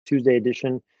Tuesday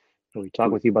edition, where we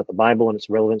talk with you about the Bible and its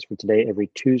relevance for today every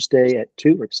Tuesday at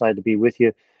 2. We're excited to be with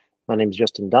you. My name is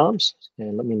Justin Dobbs,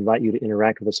 and let me invite you to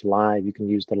interact with us live. You can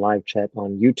use the live chat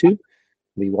on YouTube.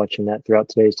 We'll be watching that throughout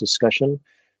today's discussion.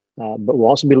 But we'll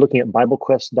also be looking at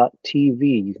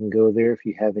BibleQuest.tv. You can go there if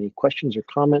you have any questions or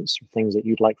comments or things that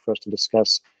you'd like for us to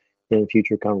discuss in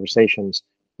future conversations.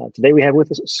 Today we have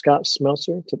with us Scott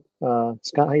Smelser.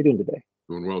 Scott, how you doing today?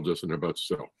 Doing well, Justin. How about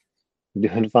yourself?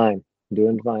 Doing fine.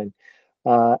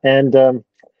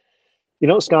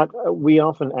 Scott, we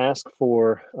often ask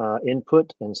for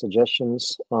input and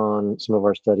suggestions on some of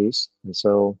our studies, and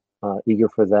so eager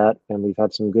for that, and we've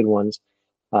had some good ones.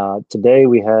 Today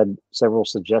we had several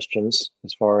suggestions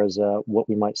as far as what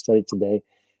we might study today,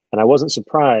 and I wasn't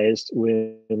surprised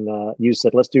when you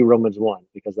said let's do Romans 1,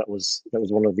 because that was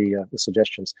one of the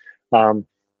suggestions.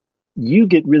 You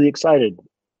get really excited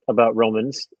about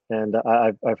Romans, and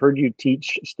I've heard you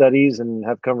teach studies and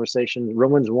have conversations.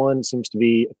 Romans 1 seems to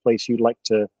be a place you'd like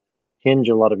to hinge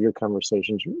a lot of your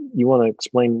conversations. You want to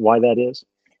explain why that is?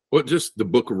 Well, just the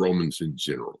book of Romans in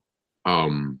general.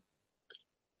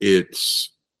 It's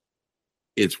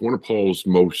one of Paul's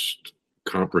most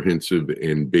comprehensive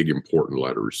and big important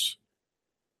letters,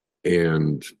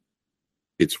 and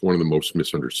it's one of the most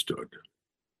misunderstood.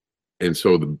 And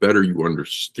so the better you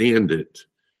understand it,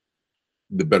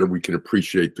 the better we can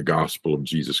appreciate the gospel of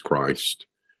Jesus Christ.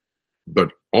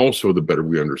 But also the better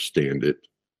we understand it,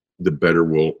 the better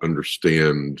we'll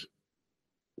understand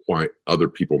why other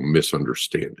people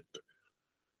misunderstand it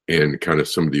and kind of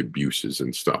some of the abuses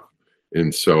and stuff.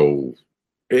 And so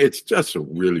it's just a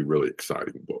really, really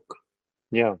exciting book.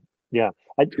 Yeah.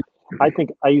 I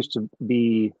think I used to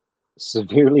be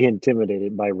severely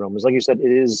intimidated by Romans. Like you said, it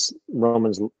is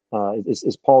Romans,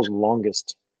 is Paul's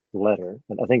longest letter,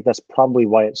 and I think that's probably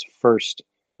why it's first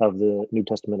of the New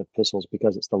Testament epistles,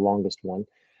 because it's the longest one.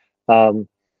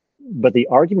 But the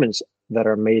arguments that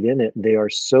are made in it, they are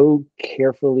so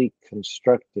carefully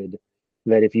constructed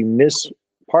that if you miss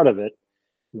part of it,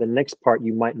 the next part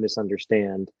you might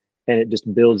misunderstand, and it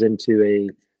just builds into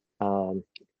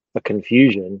a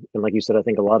confusion. And like you said, I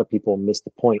think a lot of people miss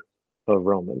the point of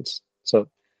Romans.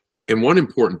 And one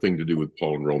important thing to do with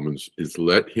Paul in Romans is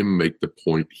let him make the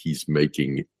point he's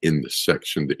making in the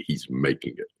section that he's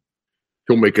making it.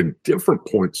 He'll make a different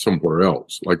point somewhere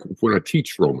else. Like when I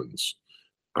teach Romans,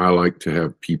 I like to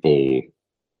have people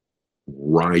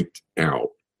write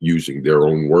out, using their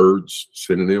own words,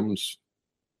 synonyms,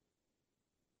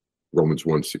 Romans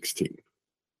 1:16.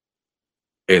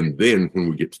 And then when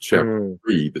we get to chapter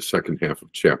 3, the second half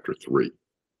of chapter 3.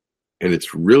 And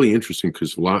it's really interesting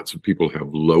because lots of people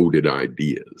have loaded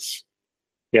ideas.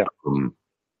 Yeah.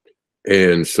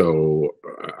 And so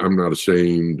I'm not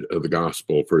ashamed of the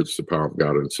gospel, for it's the power of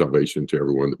God and salvation to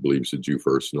everyone that believes, the Jew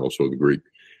first and also the Greek.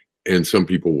 And some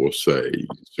people will say,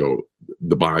 so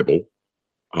the Bible,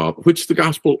 which the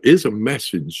gospel is a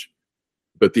message,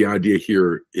 but the idea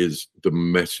here is the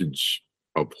message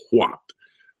of what?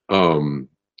 And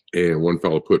one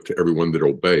fellow put, to everyone that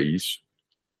obeys.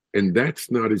 And that's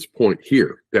not his point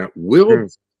here. That will be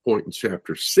his point in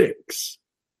chapter 6.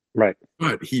 Right.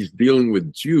 But he's dealing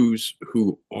with Jews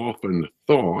who often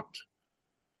thought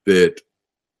that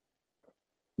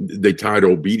they tied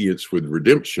obedience with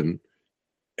redemption.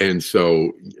 And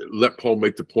so let Paul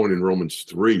make the point in Romans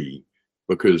 3,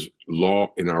 because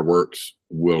law in our works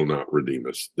will not redeem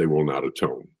us. They will not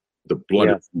atone. The blood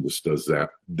of Jesus does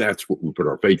that. That's what we put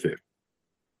our faith in.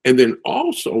 And then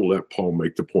also let Paul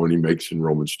make the point he makes in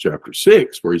Romans chapter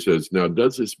 6, where he says, now,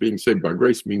 does this being saved by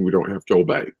grace mean we don't have to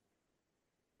obey?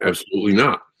 Absolutely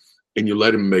not. And you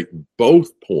let him make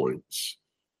both points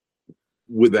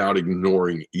without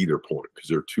ignoring either point, because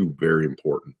they're two very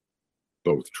important,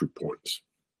 both true points.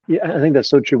 Yeah, I think that's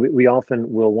so true. We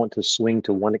often will want to swing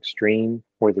to one extreme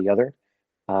or the other.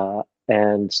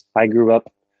 And I grew up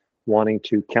wanting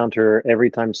to counter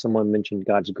every time someone mentioned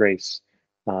God's grace.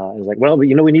 It was like, well, but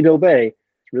we need to obey.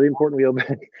 It's really important we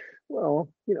obey. Well,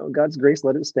 God's grace,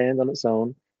 let it stand on its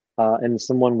own. And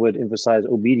someone would emphasize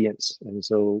obedience. And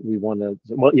so we want to,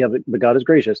 well, yeah, but God is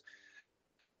gracious.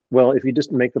 Well, if you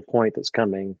just make the point that's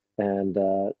coming, and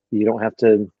you don't have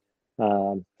to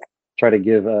try to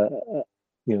give a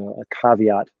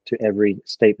caveat to every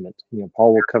statement.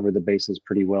 Paul will cover the bases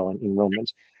pretty well in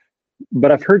Romans.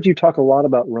 But I've heard you talk a lot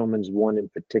about Romans 1 in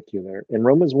particular. And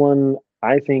Romans 1,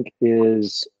 I think,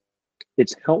 it's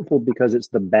helpful because it's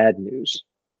the bad news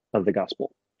of the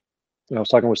gospel. I was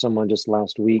talking with someone just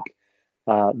last week,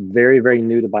 very, very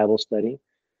new to Bible study,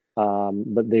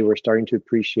 but they were starting to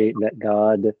appreciate that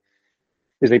God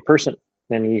is a person,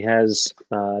 and he has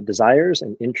desires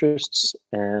and interests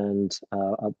and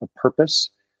a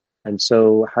purpose. And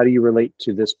so how do you relate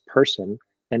to this person?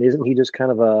 And isn't he just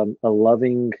kind of a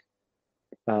loving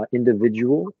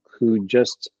individual who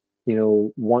just,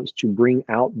 wants to bring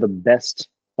out the best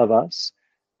of us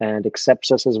and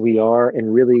accepts us as we are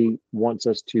and really wants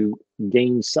us to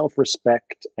gain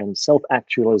self-respect and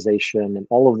self-actualization and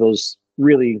all of those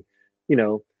really,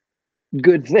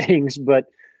 good things. But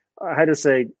I had to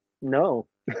say no.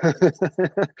 And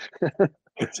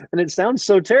it sounds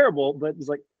so terrible, but it's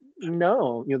like,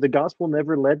 no, the gospel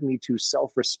never led me to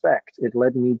self-respect. It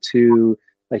led me to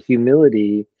a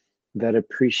humility that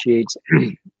appreciates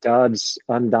God's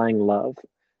undying love.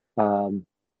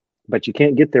 But you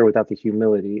can't get there without the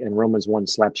humility, and Romans 1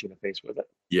 slaps you in the face with it.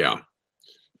 Yeah.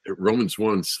 Romans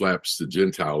 1 slaps the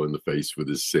Gentile in the face with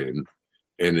his sin.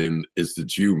 And then as the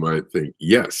Jew might think,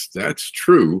 yes, that's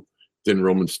true, then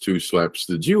Romans 2 slaps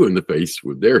the Jew in the face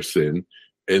with their sin.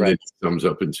 And then it comes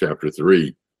up in chapter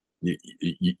 3,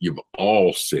 you've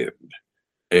all sinned,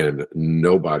 and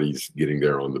nobody's getting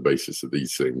there on the basis of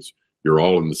these things. You're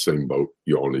all in the same boat.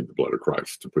 You all need the blood of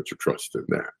Christ to put your trust in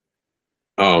that.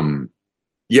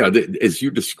 As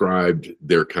you described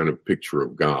their kind of picture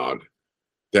of God,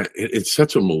 that it's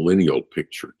such a millennial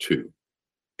picture too.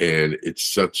 And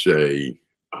it's such a,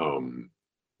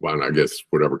 well, I guess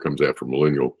whatever comes after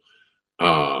millennial.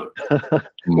 Well,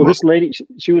 this lady,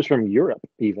 she was from Europe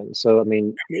even. So, I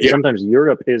mean, sometimes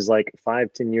Europe is like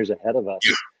 5-10 years ahead of us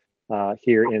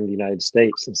here in the United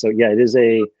States. And so, it is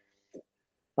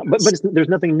but there's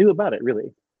nothing new about it, really.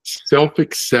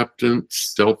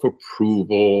 Self-acceptance,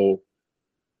 self-approval.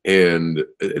 And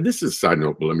this is a side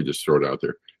note, but let me just throw it out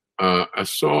there. I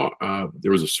saw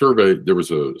there was a survey, there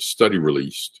was a study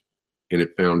released, and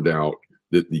it found out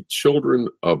that the children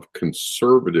of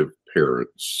conservative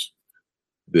parents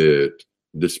that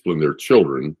discipline their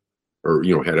children or,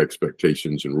 had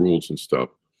expectations and rules and stuff,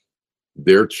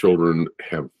 their children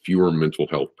have fewer mental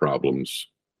health problems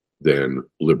than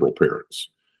liberal parents.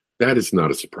 That is not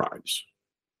a surprise.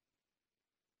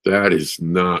 That is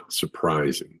not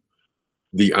surprising.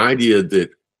 The idea that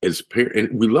as parents,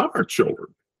 and we love our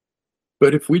children,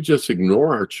 but if we just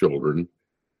ignore our children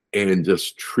and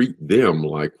just treat them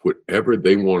like whatever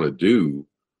they want to do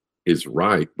is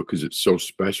right because it's so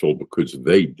special because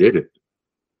they did it,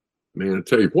 man, I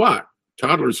tell you what,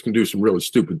 toddlers can do some really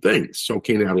stupid things. So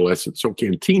can adolescents, so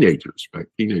can teenagers. In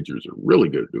fact, teenagers are really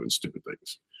good at doing stupid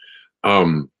things.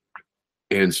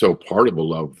 And so part of the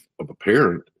love of a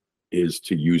parent is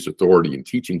to use authority and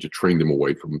teaching to train them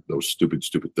away from those stupid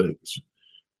things.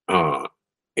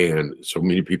 And so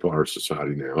many people in our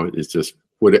society now, it's just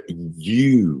what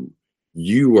you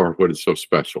are what is so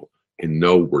special. And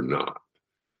no, we're not.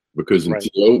 Because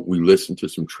until we listen to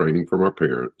some training from our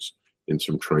parents and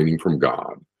some training from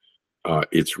God,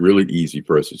 it's really easy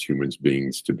for us as human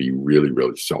beings to be really,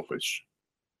 really selfish.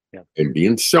 Yeah. And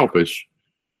being selfish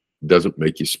doesn't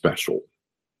make you special.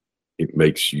 It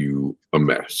makes you a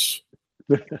mess.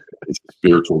 It's a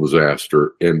spiritual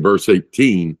disaster. And verse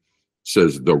 18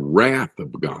 says, the wrath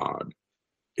of God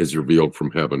is revealed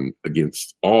from heaven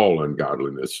against all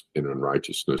ungodliness and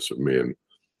unrighteousness of men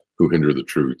who hinder the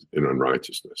truth in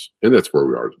unrighteousness. And that's where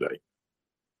we are today.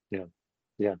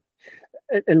 Yeah.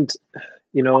 And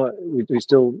we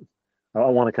still, I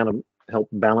want to kind of help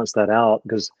balance that out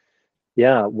because,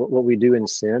 what we do in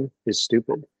sin is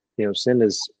stupid. Sin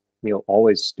is,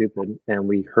 always stupid, and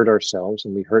we hurt ourselves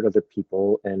and we hurt other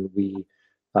people and we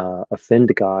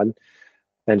offend God.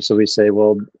 And so we say,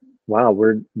 well, wow,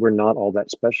 we're not all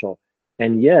that special.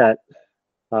 And yet,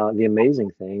 the amazing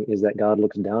thing is that God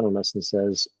looks down on us and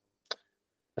says,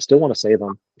 I still want to save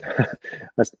them.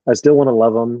 I still want to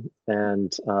love them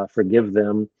and forgive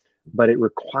them, but it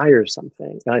requires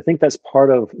something. And I think that's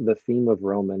part of the theme of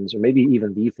Romans, or maybe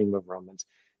even the theme of Romans,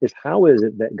 is how is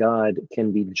it that God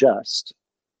can be just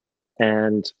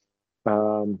and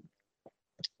call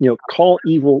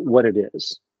evil what it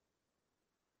is,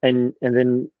 and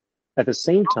then at the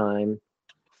same time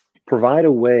provide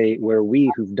a way where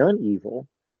we who've done evil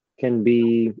can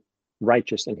be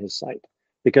righteous in His sight.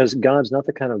 Because God's not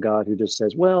the kind of God who just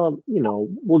says, well,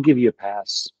 we'll give you a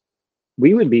pass.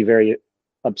 We would be very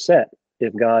upset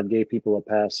if God gave people a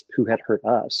pass who had hurt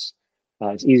us.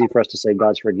 It's easy for us to say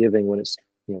God's forgiving when it's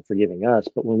forgiving us.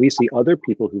 But when we see other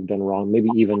people who've done wrong, maybe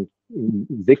even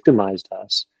victimized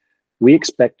us, we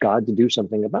expect God to do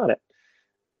something about it.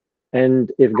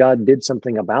 And if God did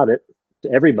something about it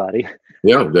to everybody,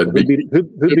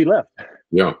 who'd be left?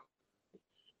 Yeah.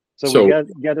 So we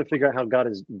got to figure out how God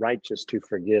is righteous to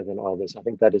forgive in all this. I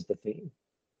think that is the theme.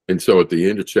 And so at the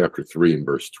end of chapter 3 and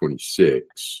verse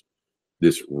 26,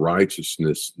 this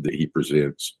righteousness that He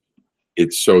presents,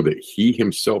 it's so that He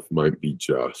Himself might be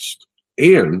just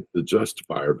and the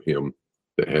justifier of him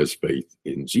that has faith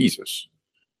in Jesus.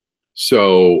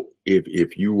 So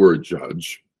if you were a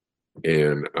judge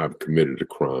and I've committed a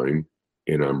crime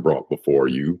and I'm brought before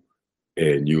you,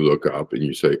 and you look up and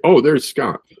you say, oh, there's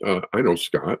Scott. I know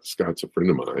Scott. Scott's a friend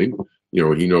of mine. You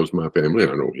know, he knows my family.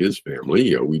 I know his family.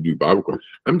 You know, we do Bible class.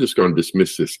 I'm just going to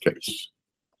dismiss this case.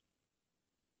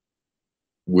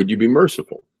 Would you be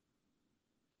merciful?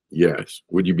 Yes.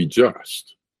 Would you be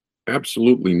just?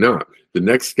 Absolutely not. The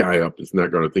next guy up is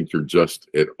not going to think you're just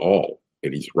at all,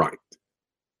 and he's right.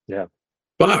 Yeah.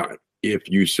 But if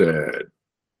you said,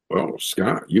 well,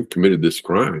 Scott, you've committed this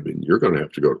crime and you're going to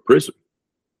have to go to prison.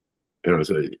 And I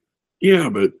say, yeah,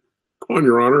 but come on,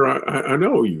 Your Honor, I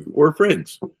know you. We're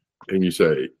friends. And you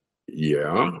say,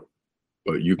 yeah,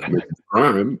 but you committed the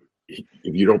crime. If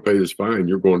you don't pay this fine,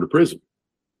 you're going to prison.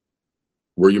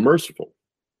 Were you merciful?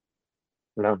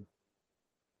 No.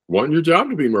 Wasn't your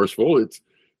job to be merciful. It's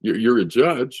you're a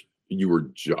judge. You were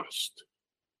just.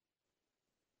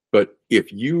 But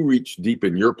if you reached deep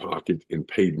in your pocket and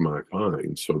paid my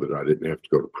fine so that I didn't have to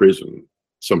go to prison,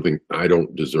 something I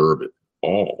don't deserve at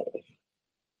all,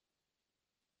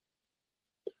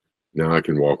 now I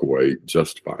can walk away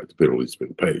justified. The penalty's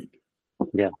been paid.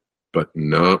 Yeah. But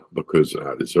not because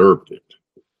I deserved it.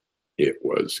 It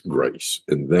was grace.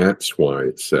 And that's why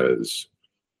it says,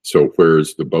 so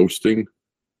where's the boasting?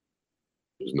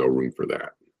 There's no room for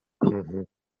that. Mm-hmm.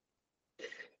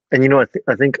 And, you know,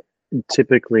 I think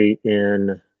typically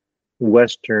in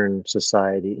Western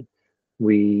society,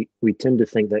 we tend to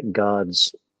think that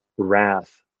God's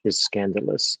wrath is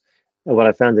scandalous. And what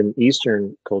I found in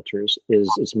Eastern cultures is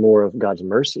it's more of God's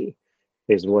mercy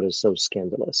is what is so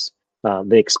scandalous.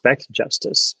 They expect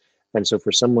justice. And so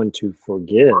for someone to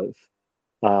forgive,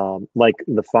 like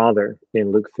the father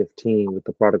in Luke 15 with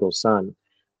the prodigal son,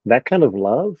 that kind of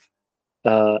love,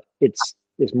 it's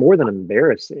more than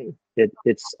embarrassing.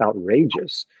 It's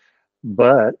outrageous,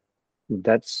 but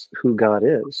that's who God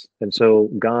is. And so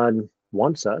God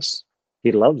wants us.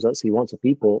 He loves us. He wants a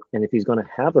people. And if he's going to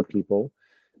have a people,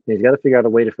 he's got to figure out a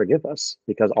way to forgive us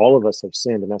because all of us have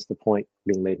sinned. And that's the point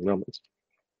being made in Romans.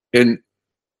 And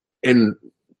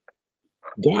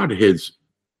God has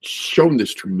shown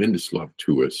this tremendous love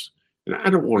to us. And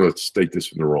I don't want to state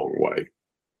this in the wrong way,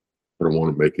 but I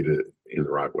want to make it in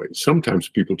the right way. Sometimes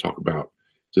people talk about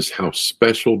just how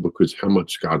special because how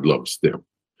much God loves them.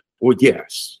 Well,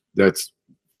 yes, that's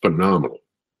phenomenal.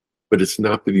 But it's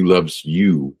not that he loves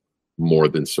you more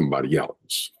than somebody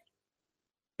else.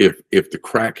 If the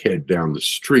crackhead down the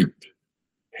street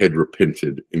had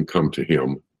repented and come to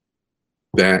him,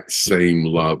 that same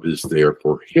love is there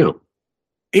for him.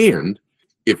 And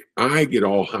if I get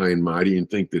all high and mighty and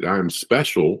think that I'm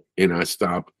special and I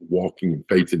stop walking in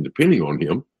faith and depending on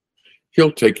him,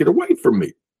 he'll take it away from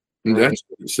me. And that's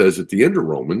what it says at the end of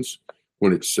Romans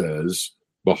when it says,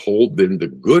 behold then the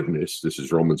goodness, this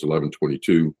is Romans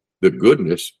 11:22, the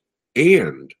goodness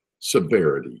and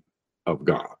severity of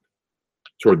God.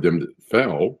 Toward them that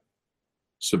fell,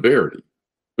 severity.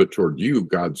 But toward you,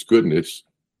 God's goodness,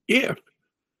 if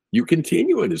you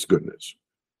continue in his goodness.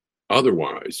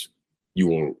 Otherwise, you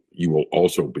will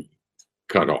also be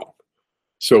cut off.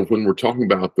 So when we're talking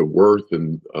about the worth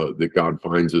and that God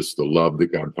finds us, the love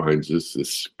that God finds us, the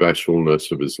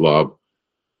specialness of his love,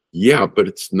 yeah, but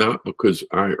it's not because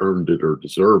I earned it or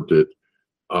deserved it,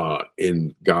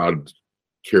 and God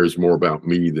cares more about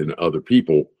me than other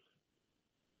people.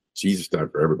 Jesus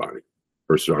died for everybody.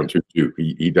 1 John 2:2.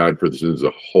 He died for the sins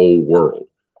of the whole world.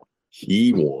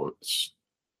 He wants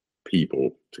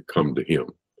people to come to him.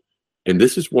 And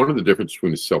this is one of the differences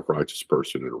between a self-righteous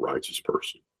person and a righteous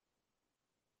person.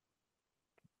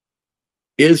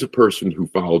 Is a person who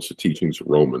follows the teachings of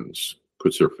Romans,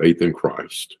 puts their faith in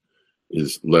Christ,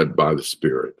 is led by the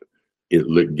Spirit.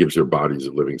 It gives their bodies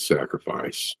a living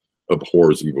sacrifice,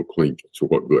 abhors evil, clean to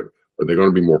what good? Are they going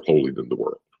to be more holy than the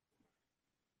world?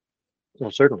 Well,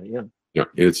 certainly, yeah. Yeah,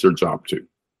 and it's their job too.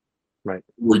 Right.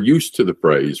 We're used to the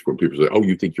phrase when people say, oh,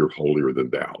 you think you're holier than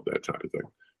thou, that type of thing.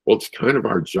 Well, it's kind of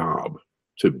our job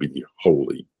to be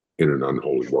holy in an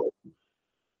unholy world.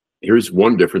 Here's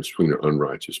one difference between an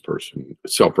unrighteous person, a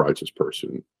self-righteous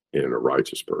person, and a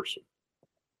righteous person.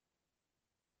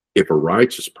 If a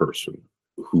righteous person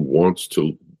who wants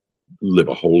to live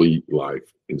a holy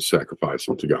life and sacrifice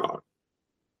unto God,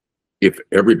 if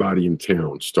everybody in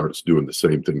town starts doing the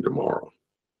same thing tomorrow,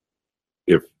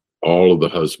 if all of the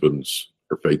husbands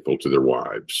are faithful to their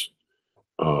wives,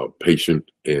 patient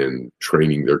and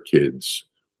training their kids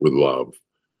with love,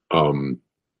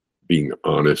 being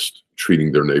honest,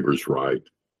 treating their neighbors right,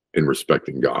 and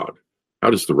respecting God, how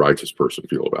does the righteous person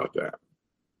feel about that?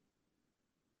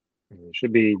 It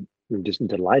should be I'm just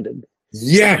delighted.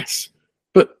 Yes,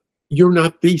 but you're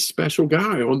not the special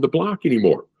guy on the block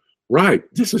anymore. Right.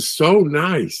 This is so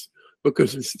nice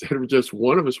because instead of just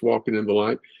one of us walking in the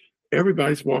light,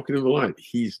 everybody's walking in the light.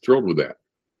 He's thrilled with that.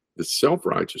 The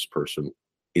self-righteous person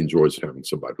enjoys having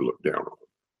somebody to look down on.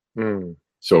 Mm.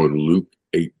 So in Luke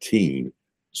 18,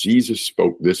 Jesus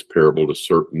spoke this parable to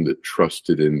certain that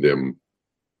trusted in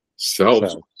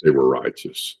themselves they were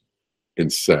righteous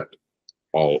and set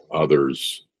all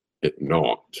others at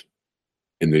naught.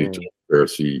 And then he told the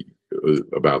Pharisee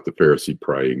about the Pharisee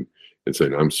praying and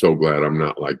saying, I'm so glad I'm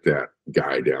not like that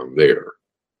guy down there.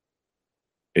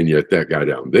 And yet that guy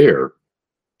down there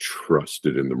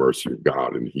trusted in the mercy of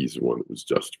God, and he's the one that was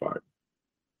justified.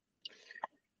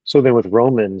 So then with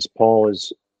Romans,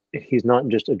 he's not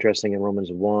just addressing in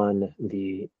Romans 1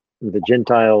 the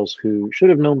Gentiles who should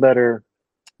have known better,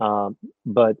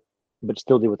 but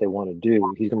still do what they want to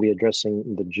do. He's going to be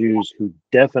addressing the Jews who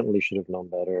definitely should have known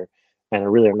better and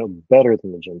really are no better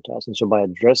than the Gentiles. And so by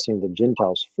addressing the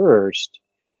Gentiles first,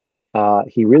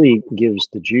 he really gives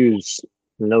the Jews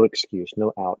no excuse,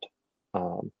 no out.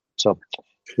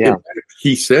 Yeah.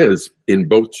 He says in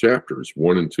both chapters,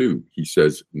 1 and 2, he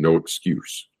says no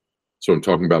excuse. So I'm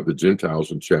talking about the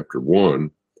Gentiles in chapter 1.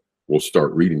 We'll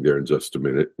start reading there in just a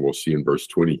minute. We'll see in verse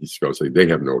 20, he's going to say they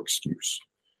have no excuse.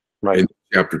 Right. And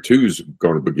chapter 2 is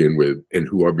going to begin with, and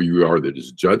whoever you are that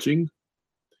is judging,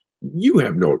 you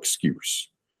have no excuse.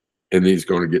 And then he's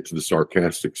going to get to the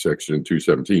sarcastic section in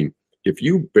 2:17. If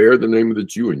you bear the name of the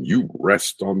Jew and you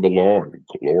rest on the law and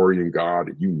glory in God,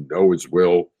 and you know his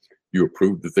will, you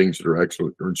approve the things that are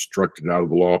excellent, you're instructed out of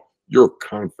the law, you're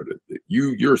confident that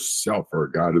you yourself are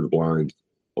a guide to the blind,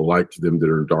 a light to them that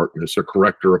are in darkness, a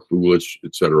corrector of foolish,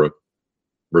 etc.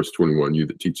 Verse 21, you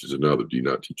that teaches another, do you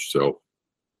not teach yourself?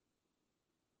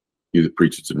 You that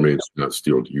preaches to man should not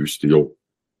steal, do you steal?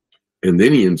 And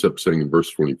then he ends up saying in verse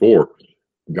 24,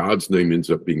 God's name ends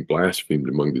up being blasphemed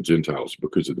among the Gentiles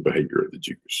because of the behavior of the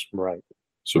Jews. Right.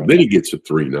 So then he gets to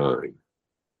 3:9.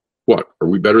 What? Are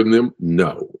we better than them?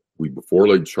 No. We before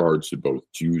laid charge to both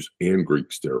Jews and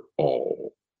Greeks, they're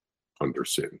all under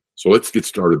sin. So let's get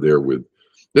started there with,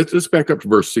 let's back up to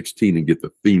verse 16 and get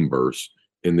the theme verse,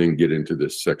 and then get into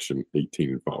this section 18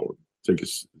 and following. Get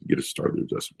us started,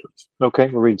 Justin, please. Okay,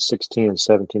 we'll read 16 and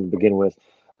 17 to begin with.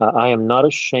 I am not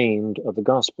ashamed of the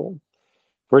gospel,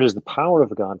 for it is the power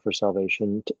of God for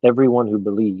salvation to everyone who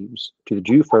believes, to the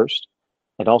Jew first,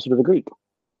 and also to the Greek.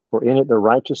 For in it the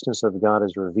righteousness of God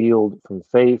is revealed from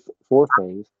faith for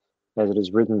faith, as it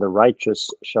is written, the righteous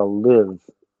shall live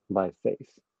by faith.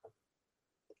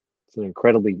 It's an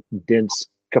incredibly dense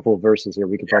couple of verses here.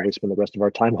 We could probably spend the rest of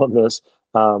our time on this.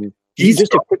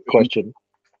 Just a quick question.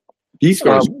 He's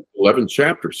going to spend 11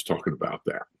 chapters talking about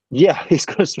that. Yeah, he's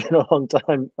going to spend a long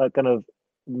time kind of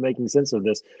making sense of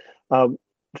this.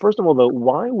 First of all, though,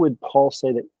 why would Paul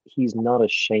say that he's not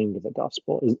ashamed of the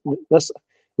gospel? Is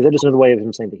that just another way of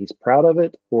him saying that he's proud of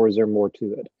it, or is there more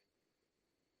to it?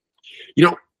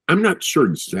 I'm not sure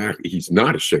exactly. He's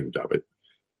not ashamed of it.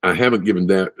 I haven't given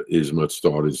that as much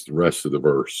thought as the rest of the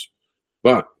verse.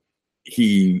 But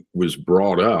he was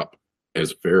brought up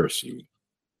as a Pharisee,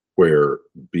 where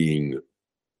being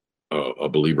a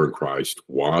believer in Christ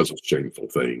was a shameful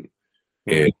thing,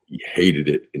 and he hated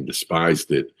it and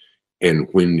despised it. And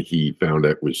when he found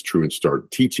that was true and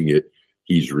started teaching it,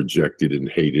 he's rejected and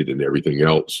hated and everything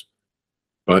else.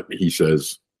 But he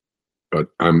says, but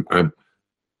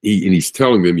he's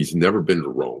telling them he's never been to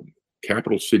Rome.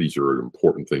 Capital cities are an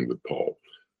important thing with Paul.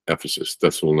 Ephesus,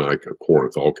 Thessalonica,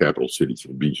 Corinth, all capital cities.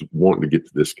 He'll be wanting to get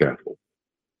to this capital.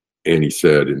 And he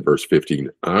said in verse 15,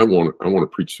 I want to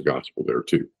preach the gospel there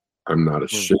too. I'm not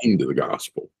ashamed of the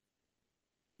gospel.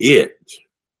 It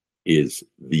is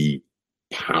the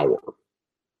power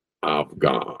of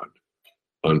God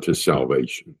unto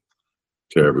salvation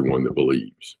to everyone that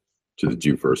believes, to the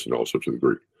Jew first and also to the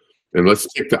Greek. And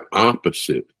let's take the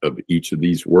opposite of each of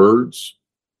these words,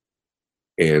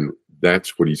 and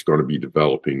that's what he's going to be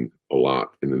developing a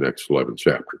lot in the next 11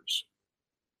 chapters.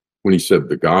 When he said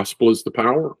the gospel is the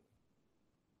power,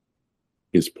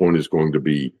 his point is going to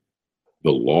be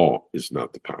the law is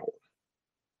not the power.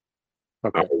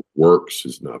 Okay. Our works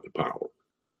is not the power.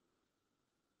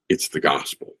 It's the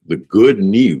gospel, the good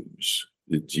news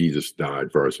that Jesus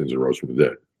died for our sins and rose from the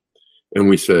dead. And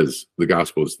we says the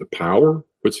gospel is the power.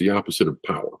 What's the opposite of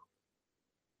power?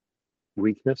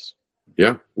 Weakness.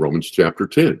 Yeah, Romans chapter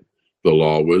 10. The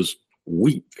law was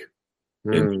weak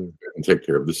and take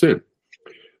care of the sin.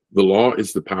 The law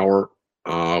is the power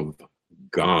of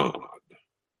God.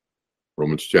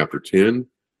 Romans chapter 10.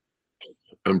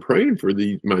 I'm praying for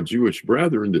my Jewish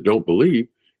brethren that don't believe.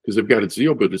 because they've got a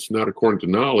zeal, but it's not according to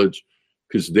knowledge,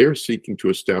 because they're seeking to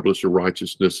establish a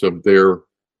righteousness of their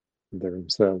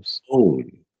themselves.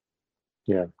 own.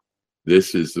 Yeah.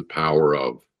 This is the power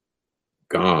of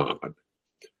God.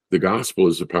 The gospel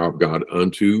is the power of God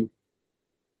unto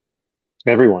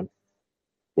Everyone.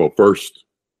 well, first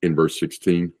in verse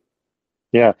 16.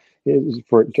 Yeah. It is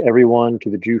to everyone, to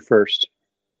the Jew first.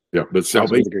 Yeah, but Also the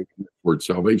salvation, Greek. word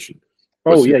salvation.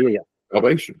 Oh, What's yeah, yeah, yeah.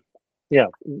 salvation? Yeah.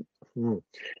 Mm.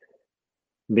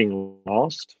 Being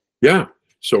lost. Yeah.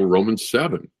 So Romans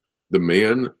 7, the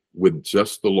man with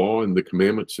just the law and the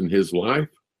commandments in his life,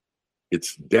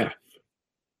 it's death.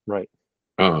 Right.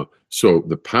 So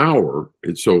the power,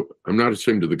 and so I'm not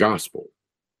ashamed of the gospel.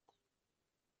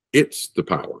 It's the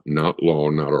power, not law,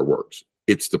 not our works.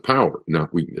 It's the power,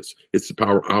 not weakness. It's the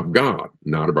power of God,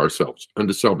 not of ourselves.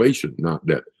 Unto salvation, not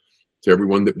death. To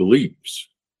everyone that believes.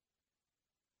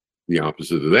 The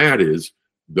opposite of that is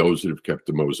those that have kept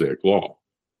the Mosaic law.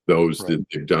 Those that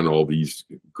have done all these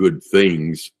good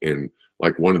things. And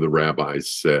like one of the rabbis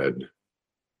said,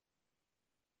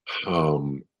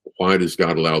 why does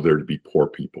God allow there to be poor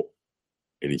people?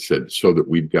 And he said, so that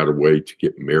we've got a way to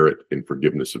get merit and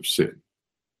forgiveness of sin.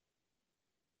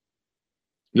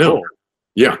 No. Cool.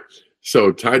 Yeah.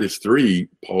 So Titus 3,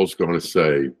 Paul's going to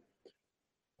say,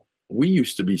 we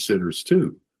used to be sinners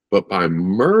too, but by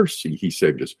mercy he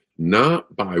saved us,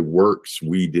 not by works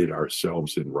we did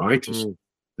ourselves in righteousness.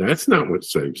 That's not what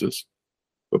saves us,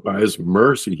 but by his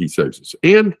mercy he saves us.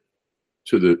 And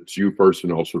to the Jew first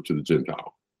and also to the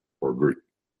Gentile or Greek.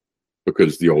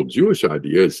 Because the old Jewish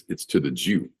idea is it's to the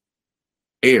Jew.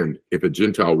 And if a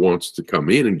Gentile wants to come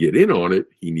in and get in on it,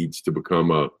 he needs to become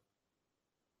a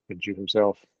Jew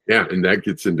himself. Yeah, and that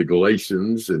gets into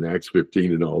Galatians and Acts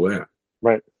 15 and all that.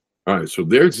 Right. All right, so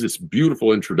there's this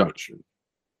beautiful introduction.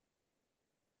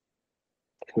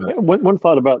 One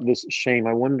thought about this shame.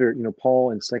 I wonder,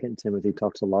 Paul in 2 Timothy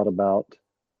talks a lot about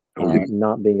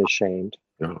not being ashamed.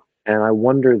 Yeah. And I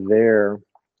wonder there,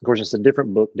 of course, it's a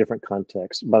different book, different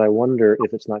context, but I wonder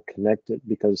if it's not connected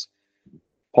because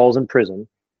Paul's in prison,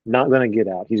 not going to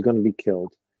get out. He's going to be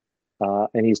killed.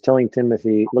 And he's telling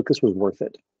Timothy, look, this was worth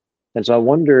it. And so I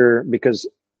wonder, because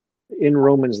in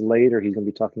Romans later, he's going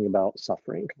to be talking about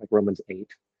suffering, like Romans 8.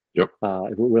 Yep.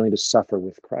 If we're willing to suffer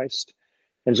with Christ.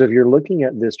 And so if you're looking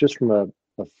at this just from a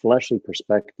fleshly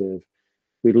perspective,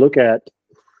 we look at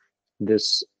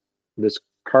this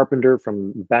carpenter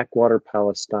from backwater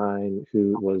Palestine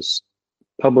who was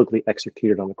publicly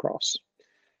executed on the cross.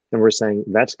 And we're saying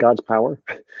that's God's power.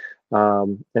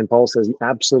 And Paul says,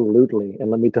 absolutely.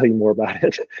 And let me tell you more about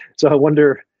it. So I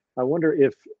wonder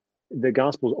if the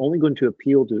gospel is only going to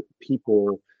appeal to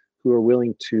people who are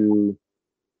willing to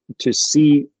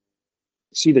see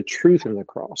the truth in the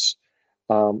cross.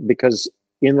 Because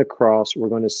in the cross, we're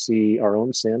going to see our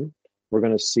own sin. We're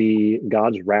going to see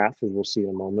God's wrath, as we'll see in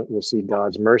a moment. We'll see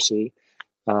God's mercy.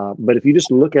 But if you just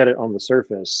look at it on the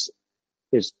surface,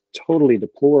 it's totally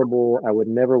deplorable. I would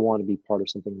never want to be part of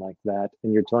something like that.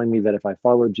 And you're telling me that if I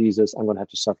follow Jesus, I'm going to have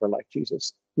to suffer like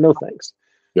Jesus. No thanks.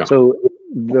 Yeah. So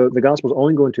the gospel is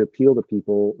only going to appeal to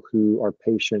people who are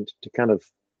patient to kind of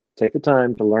take the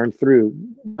time to learn through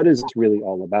what is this really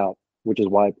all about, which is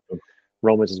why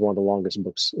Romans is one of the longest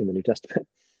books in the New Testament.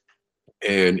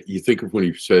 And you think of when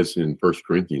he says in 1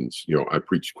 Corinthians, I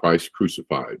preach Christ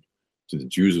crucified, to the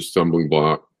Jews a stumbling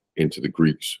block, and to the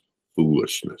Greeks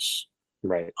foolishness.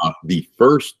 Right. The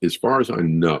first, as far as I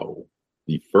know,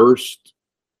 the first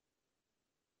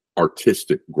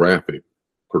artistic graphic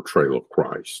portrayal of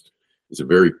Christ is a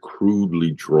very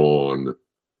crudely drawn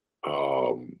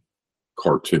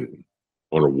cartoon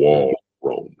on a wall in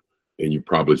Rome. And you've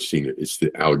probably seen it. It's the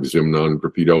Alexamenon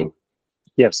graffito.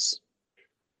 Yes.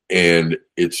 And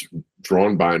it's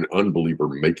drawn by an unbeliever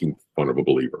making fun of a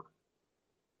believer.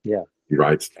 Yeah. He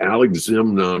writes,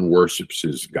 Alexamenon worships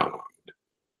his God.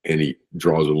 And he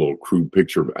draws a little crude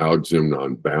picture of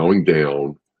Alexamenon bowing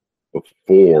down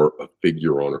before a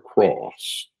figure on a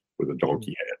cross with a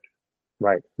donkey head.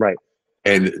 Right, right.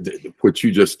 And what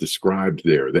you just described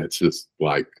there, that's just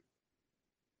like,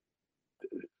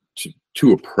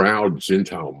 to a proud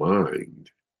Gentile mind,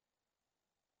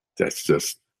 that's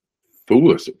just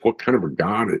foolish. What kind of a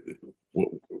God?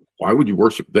 Why would you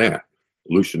worship that?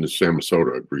 Lucian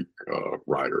Samosata, a Greek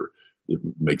writer,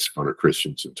 makes fun of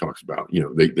Christians and talks about,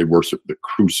 they worship the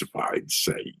crucified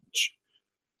sage.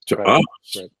 To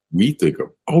us, we think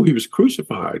of, he was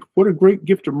crucified. What a great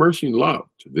gift of mercy and love.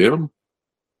 To them,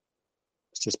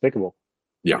 it's despicable.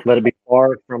 Yeah. Let it be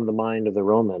far from the mind of the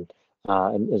Roman.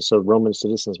 And so Roman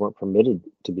citizens weren't permitted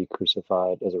to be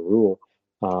crucified as a rule.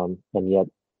 And yet,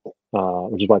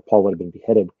 which is why Paul would have been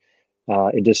beheaded.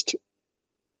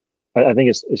 I think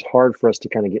it's hard for us to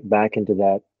kind of get back into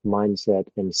that mindset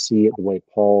and see it the way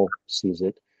Paul sees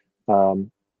it.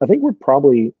 I think we're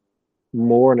probably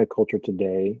more in a culture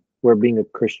today where being a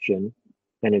Christian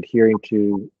and adhering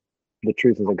to the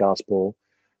truth of the gospel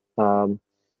um,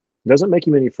 doesn't make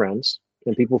you many friends,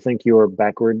 and people think you're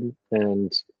backward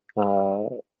and uh,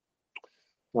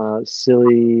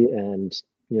 silly and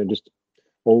just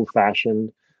old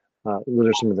fashioned. Those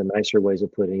are some of the nicer ways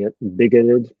of putting it.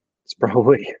 Bigoted. It's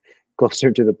probably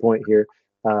closer to the point here.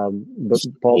 But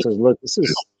Paul says, look, this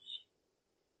is,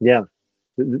 yeah,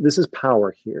 this is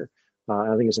power here.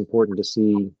 I think it's important to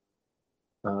see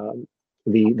um,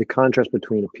 the contrast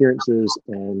between appearances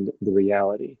and the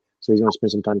reality. So he's going to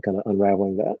spend some time kind of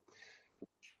unraveling that.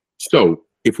 So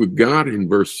if we've got in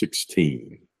verse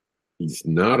 16, he's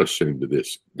not ashamed of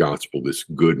this gospel, this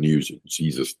good news that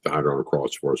Jesus died on a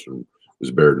cross for us and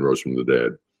was buried and rose from the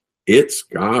dead. It's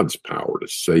God's power to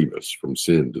save us from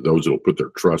sin to those that will put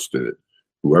their trust in it,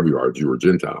 whoever you are, Jew or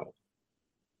Gentile.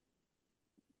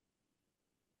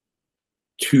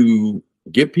 To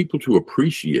get people to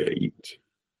appreciate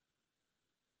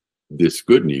this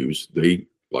good news, they,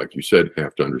 like you said,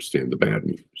 have to understand the bad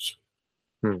news.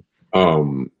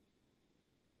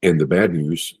 And the bad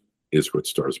news is what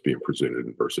starts being presented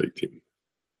in verse 18.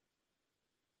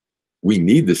 We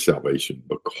need this salvation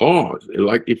because,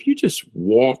 like, if you just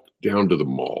walk down to the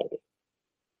mall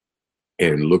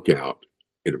and look out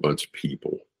at a bunch of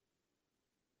people,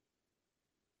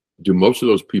 do most of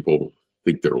those people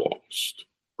think they're lost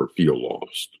or feel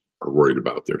lost or worried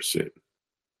about their sin?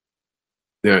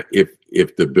 Now,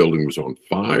 if the building was on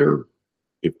fire,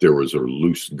 if there was a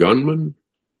loose gunman,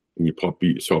 and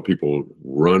you saw people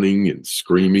running and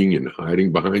screaming and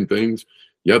hiding behind things,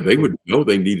 yeah, they would know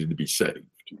they needed to be saved.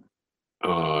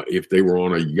 If they were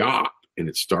on a yacht and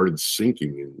it started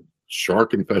sinking in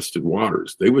shark-infested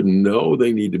waters, they would know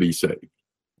they need to be saved.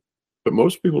 But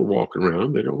most people are walking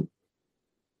around,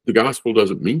 the gospel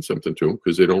doesn't mean something to them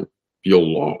because they don't feel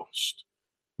lost.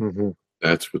 Mm-hmm.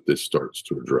 That's what this starts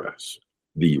to address.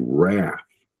 The wrath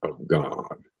of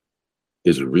God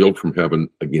is revealed from heaven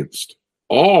against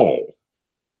all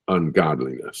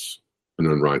ungodliness and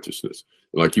unrighteousness.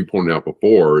 Like you pointed out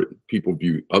before, people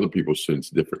view other people's sins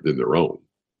different than their own.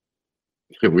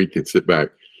 And we can sit back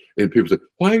and people say,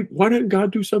 why didn't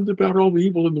God do something about all the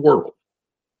evil in the world?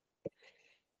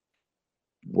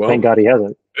 Well, thank God he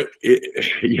hasn't.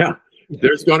 Yeah,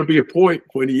 there's going to be a point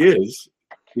when he is.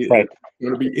 Right. It's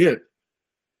going to be it.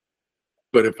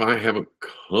 But if I haven't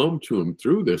come to him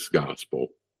through this gospel,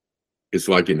 it's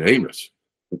like in Amos.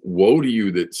 Woe to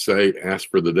you that say, ask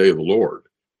for the day of the Lord.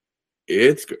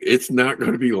 It's not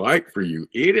going to be light for you.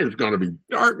 It is going to be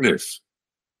darkness.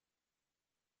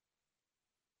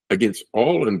 Against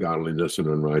all ungodliness and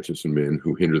unrighteous in men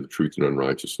who hinder the truth and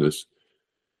unrighteousness.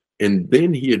 And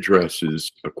then he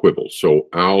addresses a quibble. So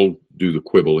I'll do the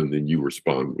quibble and then you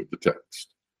respond with the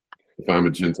text. If I'm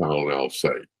a Gentile, and I'll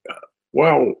say,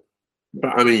 well,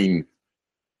 I mean,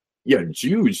 yeah,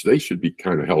 Jews, they should be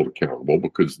kind of held accountable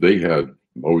because they had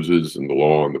Moses and the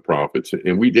law and the prophets,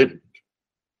 and we didn't.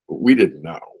 We didn't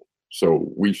know.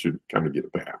 So we should kind of get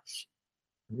a pass.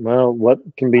 Well, what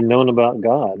can be known about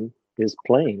God is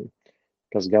plain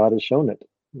because God has shown it.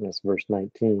 That's verse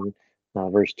 19.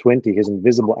 Verse 20, his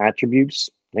invisible attributes,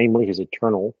 namely his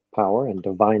eternal power and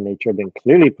divine nature, have been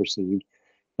clearly perceived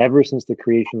ever since the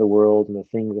creation of the world and the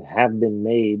things that have been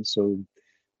made, so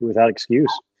without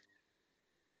excuse.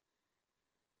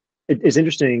 It's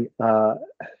interesting.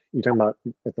 You're talking about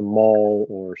at the mall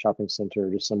or shopping center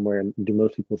or just somewhere, do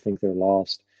most people think they're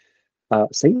lost?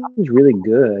 Satan's really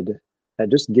good at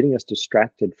just getting us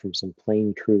distracted from some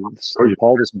plain truths. Oh, yeah.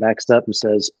 Paul just backs up and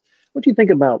says, what do you think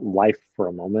about life for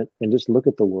a moment and just look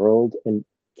at the world? And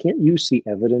can't you see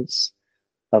evidence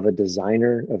of a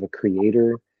designer, of a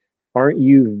creator? Aren't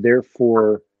you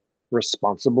therefore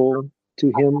responsible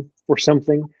to him for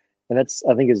something? And that's,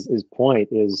 I think, his point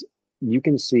is you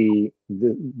can see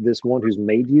this one who's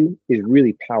made you is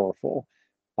really powerful,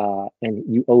 and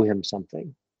you owe him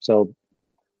something. So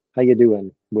how you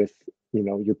doing with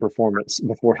your performance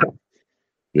before him?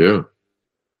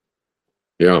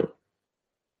 Yeah.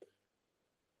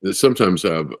 Sometimes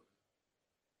I've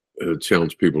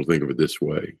challenged people to think of it this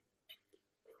way.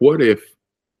 What if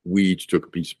we each took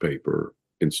a piece of paper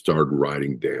and started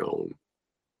writing down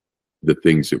the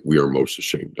things that we are most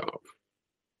ashamed of,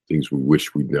 things we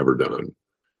wish we'd never done,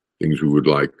 things we would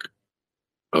like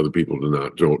other people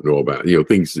don't know about,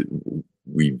 things that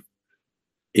we've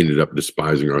ended up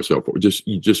despising ourselves for.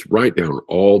 You just write down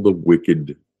all the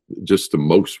wicked, just the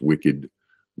most wicked,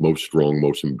 most wrong,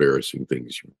 most embarrassing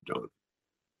things you've done.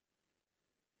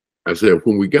 I said,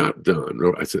 when we got done,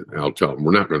 I said, I'll tell them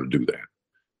we're not going to do that.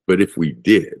 But if we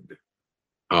did,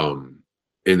 and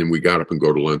then we got up and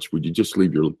go to lunch, would you just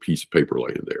leave your piece of paper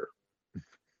laying there?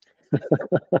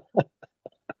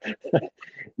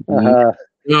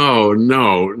 No,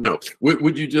 no, no.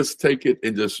 Would you just take it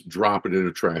and just drop it in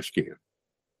a trash can?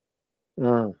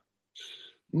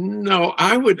 No,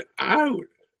 I would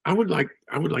like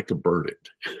to burn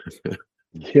it.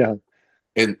 Yeah.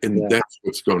 And Yeah. that's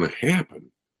what's going to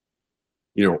happen.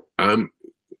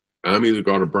 I'm either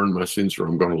going to burn my sins or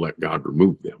I'm going to let God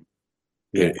remove them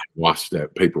and wash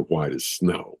that paper white as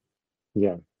snow.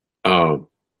 Yeah.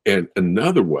 And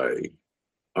another way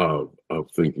of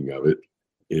thinking of it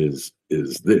is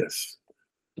this.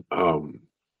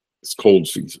 It's cold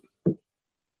season.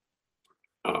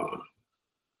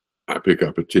 I pick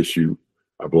up a tissue,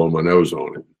 I blow my nose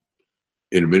on it.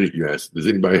 In a minute, you ask, does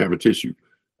anybody have a tissue?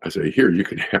 I say, here, you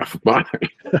can have mine.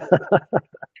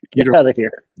 Get out of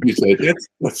here. You say,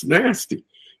 that's nasty.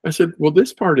 I said, well,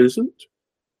 this part isn't.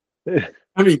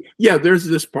 I mean, yeah, there's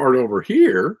this part over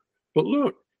here, but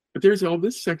look, there's all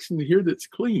this section here that's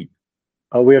clean.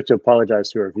 Oh, we have to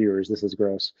apologize to our viewers. This is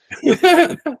gross.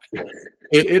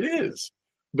 It is,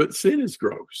 but sin is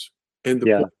gross. And the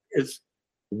point is,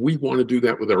 we want to do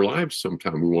that with our lives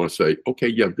sometime. We want to say, okay,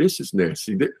 yeah, this is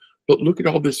nasty, but look at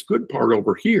all this good part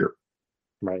over here.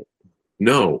 Right.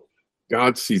 No,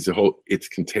 God sees the whole, it's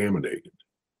contaminated.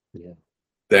 Yeah.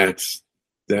 That's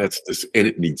this, and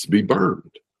it needs to be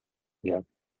burned. Yeah.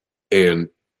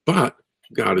 But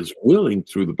God is willing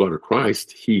through the blood of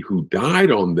Christ, he who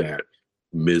died on that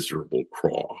miserable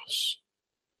cross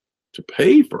to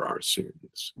pay for our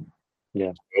sins.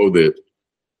 Yeah. So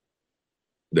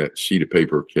that sheet of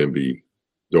paper can be,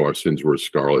 though our sins were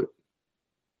scarlet,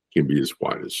 can be as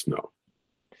white as snow.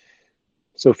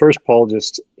 So first, Paul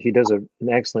he does an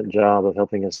excellent job of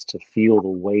helping us to feel the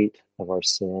weight of our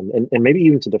sin and maybe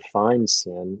even to define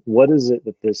sin. What is it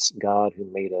that this God who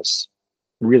made us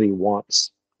really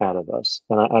wants out of us?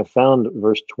 And I found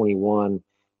verse 21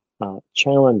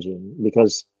 challenging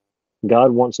because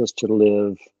God wants us to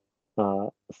live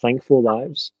thankful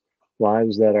lives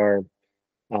that are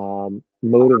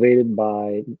motivated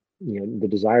by the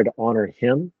desire to honor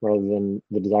him rather than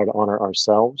the desire to honor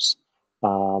ourselves.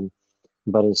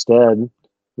 But instead,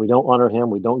 we don't honor him.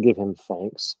 We don't give him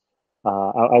thanks.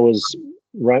 I was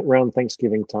right around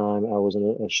Thanksgiving time. I was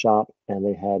in a shop and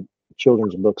they had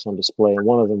children's books on display, and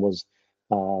one of them was,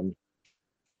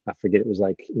 I forget, it was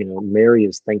like Mary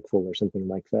is thankful or something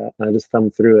like that. And I just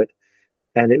thumbed through it,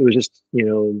 and it was just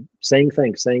saying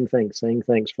thanks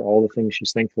for all the things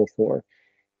she's thankful for.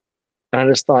 And I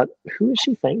just thought, who is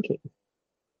she thanking?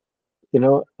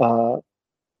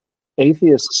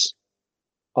 Atheists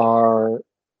are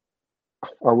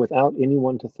without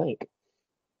anyone to thank.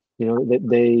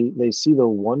 They see the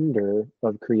wonder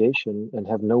of creation and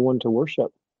have no one to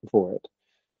worship for it.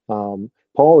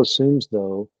 Paul assumes,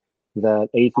 though, that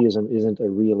atheism isn't a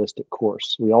realistic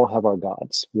course. We all have our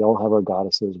gods. We all have our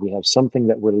goddesses. We have something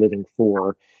that we're living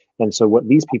for. And so what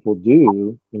these people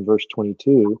do in verse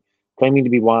 22, claiming to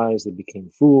be wise, they became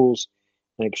fools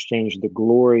and exchanged the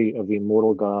glory of the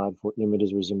immortal God for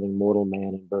images resembling mortal man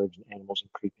and birds and animals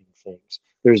and creeping things.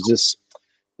 There's this,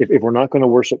 if we're not going to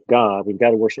worship God, we've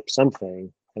got to worship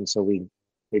something. And so we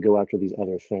go after these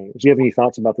other things. Do you have any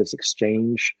thoughts about this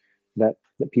exchange that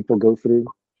people go through?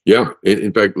 Yeah.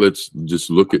 In fact, let's just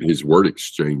look at his word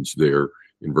exchange there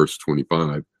in verse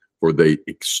 25. For they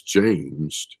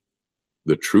exchanged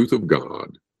the truth of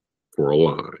God for a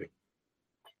lie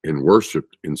and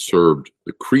worshiped and served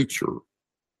the creature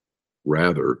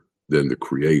rather than the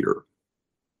Creator,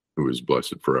 who is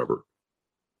blessed forever.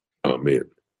 Amen.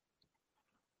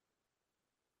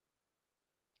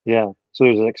 Yeah. So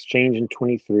there's an exchange in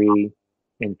 23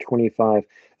 and 25.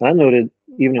 And I noted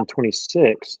even in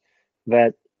 26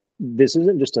 that this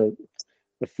isn't just a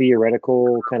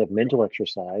theoretical kind of mental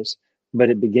exercise, but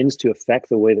it begins to affect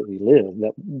the way that we live.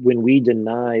 That when we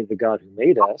deny the God who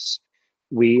made us,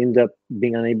 we end up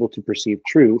being unable to perceive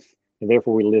truth, and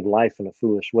therefore we live life in a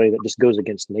foolish way that just goes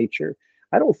against nature.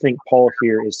 I don't think Paul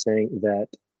here is saying that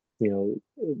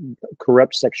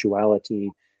corrupt sexuality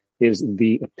is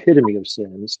the epitome of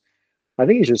sins. I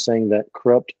think he's just saying that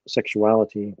corrupt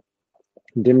sexuality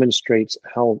demonstrates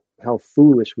how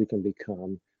foolish we can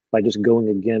become by just going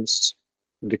against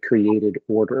the created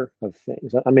order of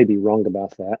things. I may be wrong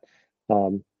about that,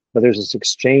 but there's this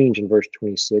exchange in verse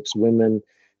 26, women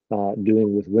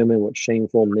doing with women what's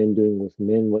shameful, men doing with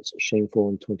men what's shameful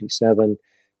in 27,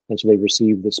 and so they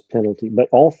receive this penalty. But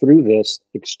all through this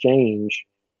exchange,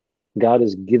 God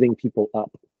is giving people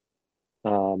up.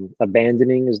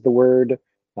 Abandoning is the word.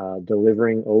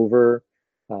 delivering over.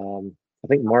 I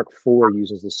think Mark 4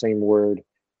 uses the same word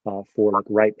for like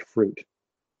ripe fruit.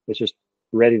 It's just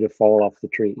ready to fall off the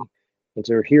tree. And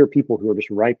so here are people who are just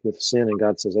ripe with sin, and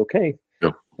God says, "Okay,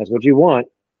 Yeah. that's what you want.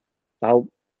 I'll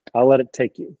let it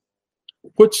take you."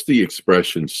 What's the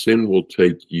expression? Sin will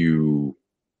take you.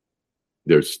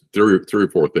 There's three or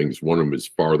four things. One of them is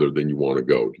farther than you want to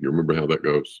go. Do you remember how that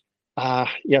goes?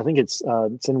 Yeah, I think it's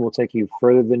sin will take you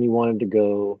further than you wanted to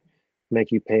go,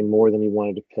 make you pay more than you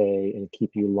wanted to pay, and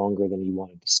keep you longer than you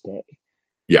wanted to stay.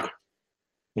 Yeah.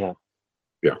 Yeah.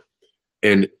 Yeah.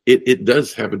 And it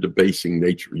does have a debasing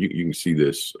nature. You can see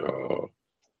this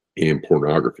in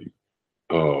pornography,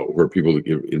 where people that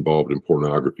get involved in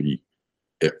pornography,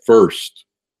 at first,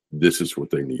 this is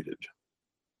what they needed.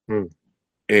 Hmm.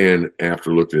 And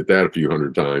after looking at that a few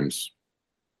hundred times,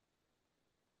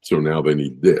 so now they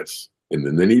need this, and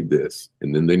then they need this,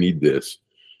 and then they need this.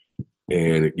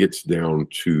 And it gets down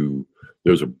to,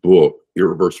 there's a book,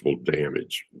 Irreversible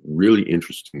Damage, really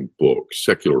interesting book,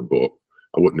 secular book.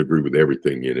 I wouldn't agree with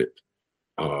everything in it,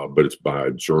 but it's by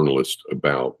a journalist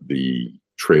about the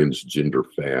transgender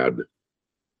fad,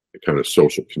 the kind of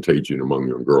social contagion among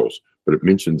young girls. But it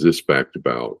mentions this fact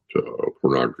about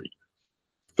pornography.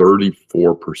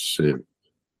 34%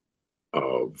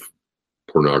 of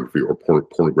pornography or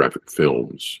pornographic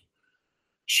films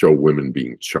show women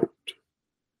being choked.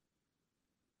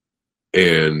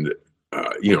 And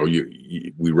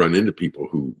we run into people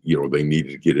who, they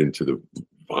needed to get into the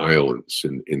violence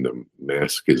and in the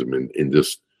masochism and in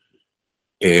this.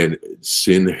 And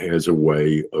sin has a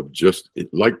way of just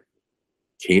like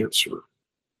cancer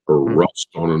or rust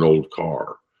on an old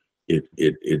car.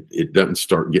 It doesn't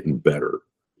start getting better.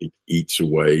 It eats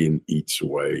away and eats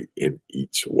away and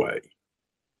eats away.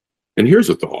 And here's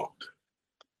a thought.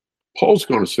 Paul's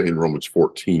going to say in Romans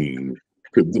 14,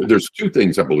 there's two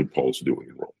things I believe Paul's doing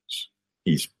in Romans.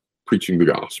 He's preaching the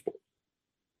gospel,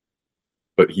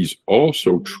 but he's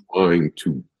also trying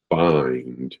to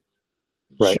bind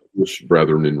Jewish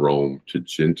brethren in Rome to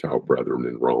Gentile brethren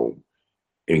in Rome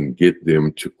and get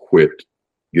them to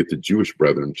get the Jewish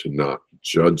brethren to not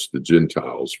judge the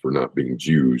Gentiles for not being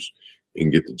Jews,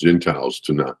 and get the Gentiles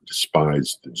to not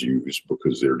despise the Jews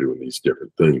because they're doing these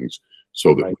different things,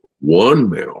 so that with one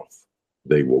mouth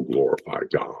they will glorify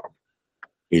God.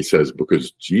 He says,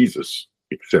 because Jesus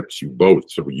accepts you both,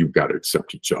 so you've got to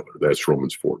accept each other. That's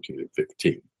Romans 14 and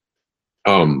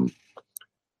 15.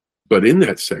 But in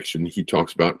that section, he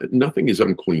talks about that nothing is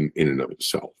unclean in and of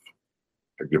itself.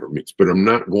 I've never mixed, but I'm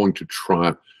not going to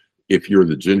try. If you're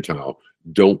the Gentile,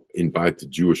 don't invite the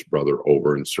Jewish brother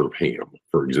over and serve ham,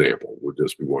 for example, would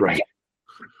just be one. Right.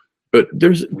 But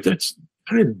that's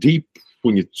kind of deep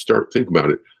when you start thinking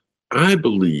about it. I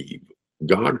believe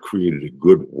God created a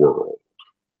good world,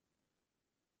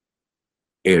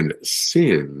 and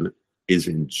sin is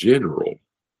in general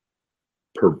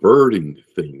perverting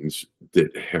things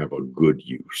that have a good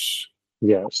use.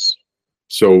 Yes.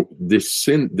 So this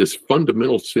sin, this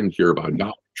fundamental sin here of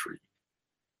idolatry,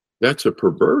 that's a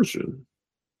perversion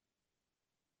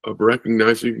of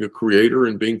recognizing a creator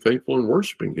and being thankful and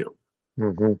worshiping him.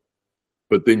 Mm-hmm.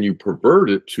 But then you pervert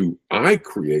it to, I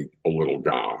create a little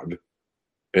God,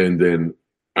 and then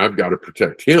I've got to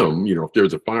protect him. If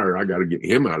there's a fire, I got to get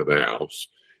him out of the house.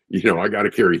 I got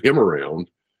to carry him around.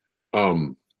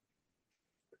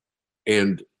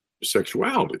 And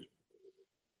sexuality,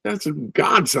 that's a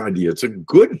God's idea. It's a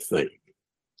good thing.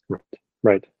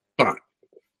 Right. But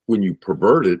when you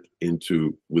pervert it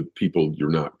into with people you're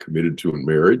not committed to in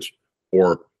marriage,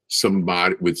 or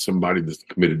somebody that's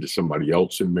committed to somebody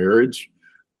else in marriage,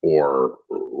 or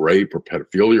rape or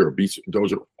pedophilia or abuse,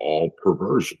 those are all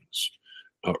perversions.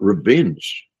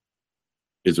 Revenge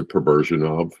is a perversion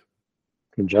of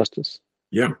injustice.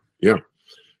 Yeah.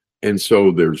 And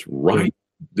so there's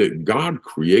that God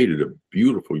created a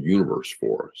beautiful universe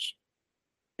for us.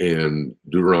 And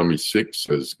Deuteronomy 6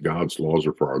 says God's laws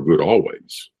are for our good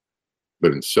always.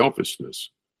 But in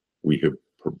selfishness, we have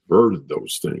perverted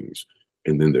those things,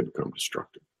 and then they become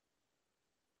destructive.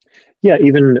 Yeah,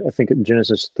 even I think in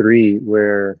Genesis 3,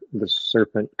 where the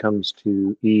serpent comes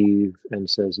to Eve and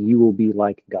says, "You will be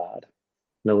like God,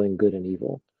 knowing good and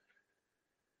evil."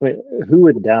 I mean, who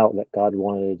would doubt that God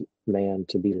wanted man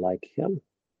to be like him?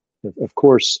 Of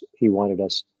course, he wanted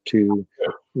us to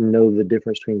know the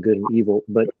difference between good and evil,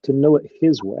 but to know it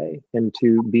his way and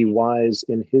to be wise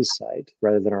in his sight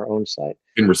rather than our own sight.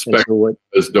 In respect,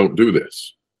 don't do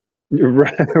this.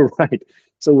 Right.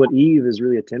 So what Eve is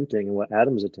really attempting, and what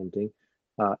Adam's attempting,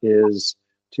 is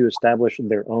to establish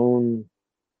their own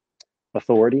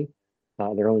authority,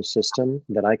 their own system,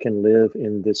 that I can live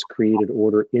in this created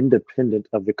order independent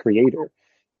of the creator.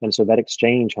 And so that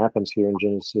exchange happens here in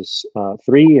Genesis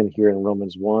 3 and here in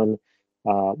Romans 1.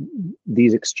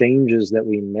 These exchanges that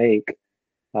we make,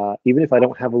 even if I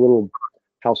don't have a little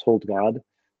household God,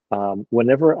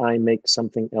 whenever I make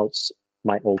something else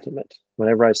my ultimate,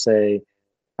 whenever I say,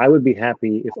 I would be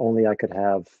happy if only I could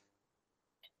have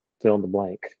fill in the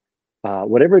blank,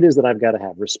 whatever it is that I've got to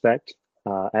have, respect,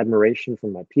 admiration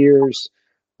from my peers,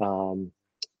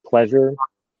 pleasure,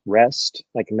 rest.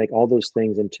 I can make all those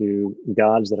things into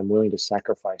gods that I'm willing to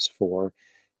sacrifice for.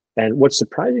 And what's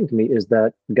surprising to me is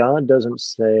that God doesn't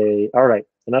say, all right,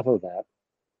 enough of that.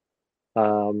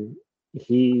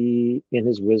 He, in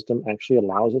his wisdom, actually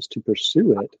allows us to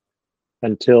pursue it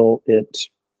until it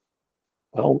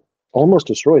almost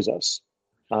destroys us.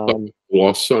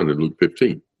 Lost son in Luke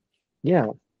 15. Yeah.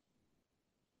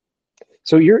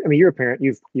 So you're a parent.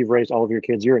 You've raised all of your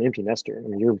kids. You're an empty nester. I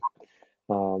mean, you're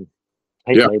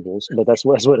hate labels, but that's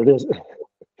what it is.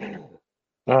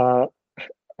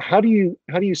 How do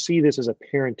you see this as a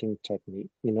parenting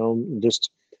technique? You know, just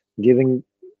giving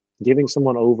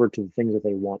someone over to the things that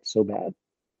they want so bad.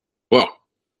 Well,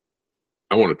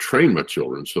 I want to train my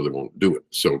children so they won't do it.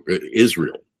 So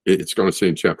Israel, it's going to say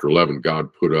in chapter 11,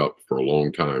 God put up for a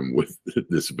long time with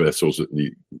this vessels that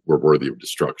were worthy of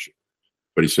destruction.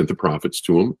 But he sent the prophets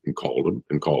to them and called them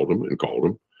and called them and called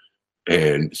them.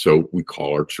 And so we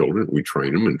call our children, we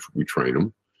train them and we train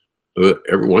them.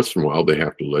 Every once in a while, they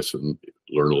have to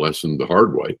learn a lesson the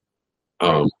hard way.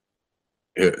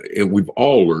 And we've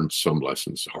all learned some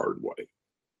lessons the hard way.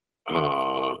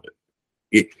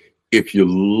 If you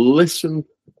listen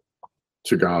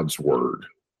to God's word,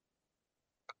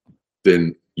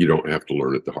 then you don't have to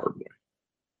learn it the hard way.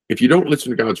 If you don't listen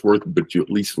to God's word, but you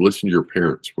at least listen to your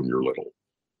parents when you're little,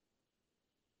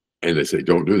 and they say,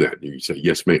 don't do that. And you say,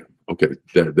 yes, ma'am. Okay,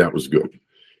 that was good.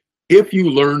 If you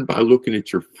learn by looking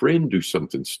at your friend do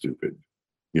something stupid,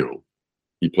 you know,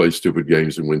 he plays stupid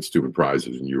games and wins stupid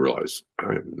prizes, and you realize,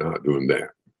 I am not doing that.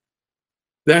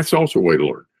 That's also a way to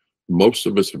learn. Most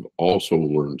of us have also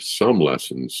learned some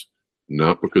lessons,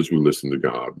 not because we listened to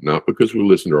God, not because we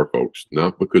listened to our folks,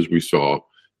 not because we saw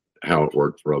how it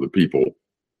worked for other people,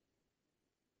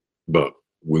 but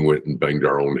we went and banged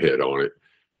our own head on it.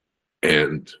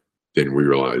 And then we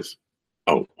realized,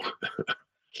 oh,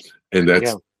 and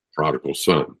that's prodigal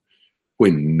son.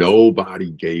 When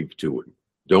nobody gave to him,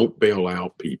 don't bail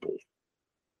out people.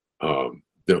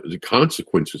 The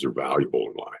consequences are valuable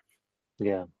in life.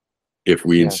 Yeah. If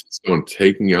we insist on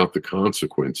taking out the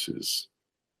consequences,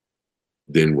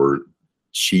 then we're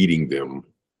cheating them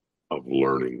of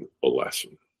learning a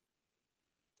lesson.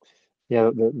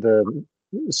 Yeah, the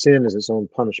sin is its own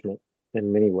punishment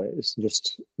in many ways.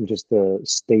 Just the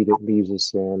state it leaves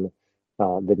us in,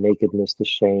 the nakedness, the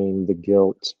shame, the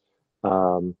guilt,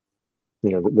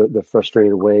 the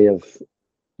frustrated way of,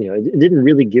 it didn't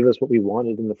really give us what we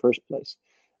wanted in the first place.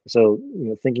 So,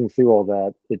 thinking through all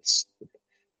that, it's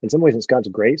in some ways it's God's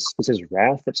grace. It's his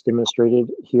wrath that's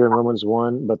demonstrated here in Romans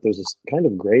 1, but there's this kind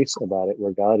of grace about it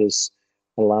where God is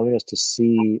allowing us to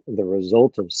see the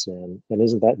result of sin. And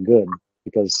isn't that good?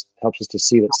 Because it helps us to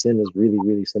see that sin is really,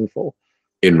 really sinful.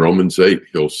 In Romans 8,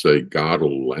 he'll say God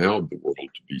allowed the world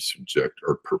to be subject,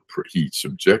 or he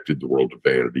subjected the world to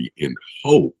vanity in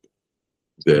hope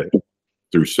that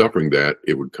through suffering that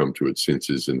it would come to its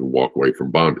senses and walk away from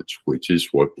bondage, which is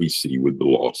what we see with the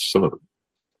lost son.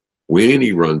 When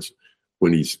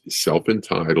he's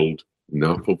self-entitled,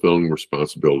 not fulfilling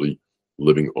responsibility,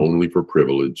 living only for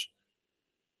privilege,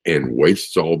 and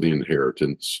wastes all the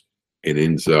inheritance and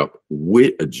ends up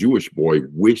with a Jewish boy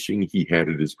wishing he had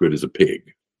it as good as a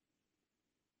pig,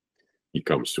 he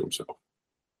comes to himself.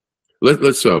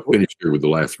 Let's finish here with the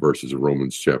last verses of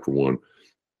Romans chapter 1.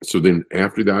 So then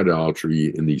after the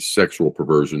idolatry and these sexual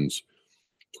perversions,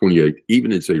 28,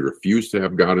 even as they refused to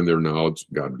have God in their knowledge,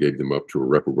 God gave them up to a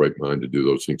reprobate mind to do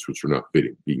those things which are not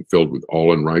fitting, being filled with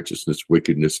all unrighteousness,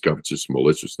 wickedness, covetousness,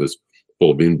 maliciousness, full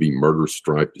of envy, murder,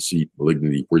 strife, deceit,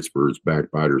 malignity, whisperers,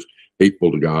 backbiters,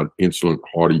 hateful to God, insolent,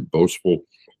 haughty, boastful,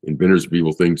 inventors of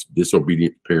evil things,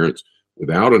 disobedient parents,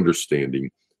 without understanding,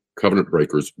 covenant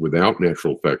breakers, without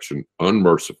natural affection,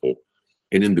 unmerciful.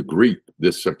 And in the Greek,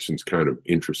 this section's kind of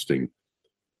interesting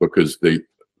because they,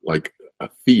 like a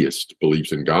theist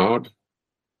believes in God,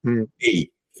 a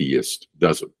theist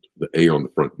doesn't. The A on the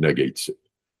front negates it.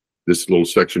 This little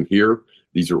section here,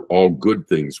 these are all good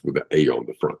things with the A on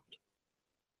the front.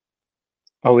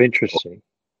 Oh, interesting.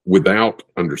 Without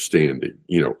understanding,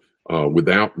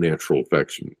 without natural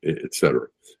affection, etc.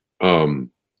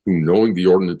 Knowing the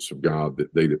ordinance of God,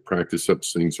 that they that practice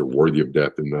such things are worthy of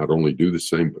death, and not only do the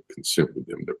same, but consent with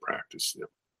them that practice them.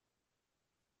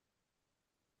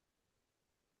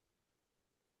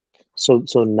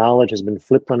 So knowledge has been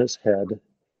flipped on its head,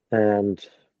 and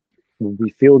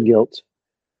we feel guilt,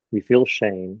 we feel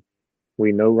shame,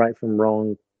 we know right from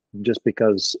wrong just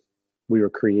because we were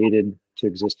created to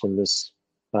exist in this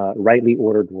rightly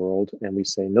ordered world, and we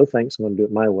say no thanks, I'm going to do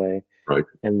it my way. Right.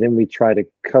 And then we try to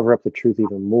cover up the truth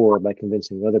even more by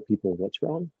convincing other people what's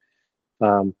wrong.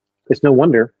 It's no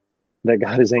wonder that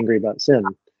God is angry about sin.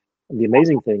 The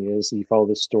amazing thing is, you follow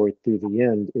this story through the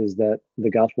end, is that the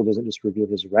gospel doesn't just reveal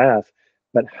his wrath,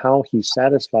 but how he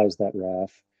satisfies that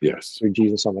wrath Yes. through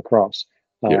Jesus on the cross.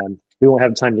 Yeah. We won't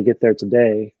have time to get there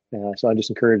today. So I just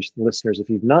encourage the listeners, if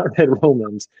you've not read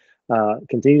Romans,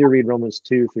 continue to read Romans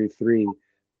 2 through 3.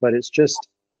 But it's just,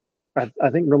 I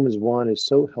think Romans 1 is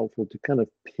so helpful to kind of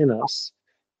pin us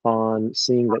on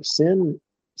seeing that sin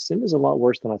is a lot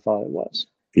worse than I thought it was.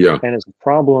 Yeah. And it's a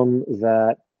problem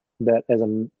that as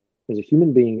a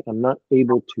human being, I'm not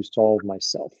able to solve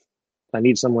myself. I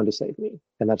need someone to save me,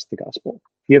 and that's the gospel. Do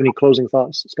you have any closing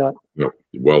thoughts, Scott? No,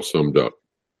 well summed up.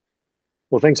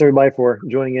 Well, thanks everybody for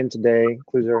joining in today.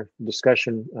 Concludes our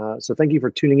discussion. So thank you for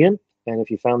tuning in. And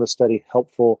if you found this study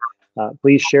helpful,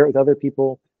 please share it with other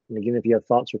people. And again, if you have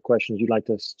thoughts or questions you'd like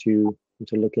us to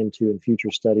look into in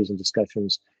future studies and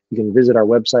discussions, you can visit our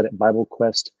website at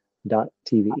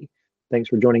BibleQuest.tv. Thanks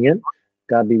for joining in.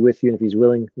 God be with you. And if he's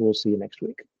willing, we'll see you next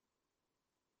week.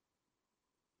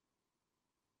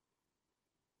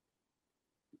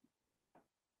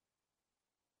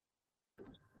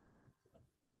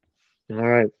 All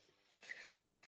right.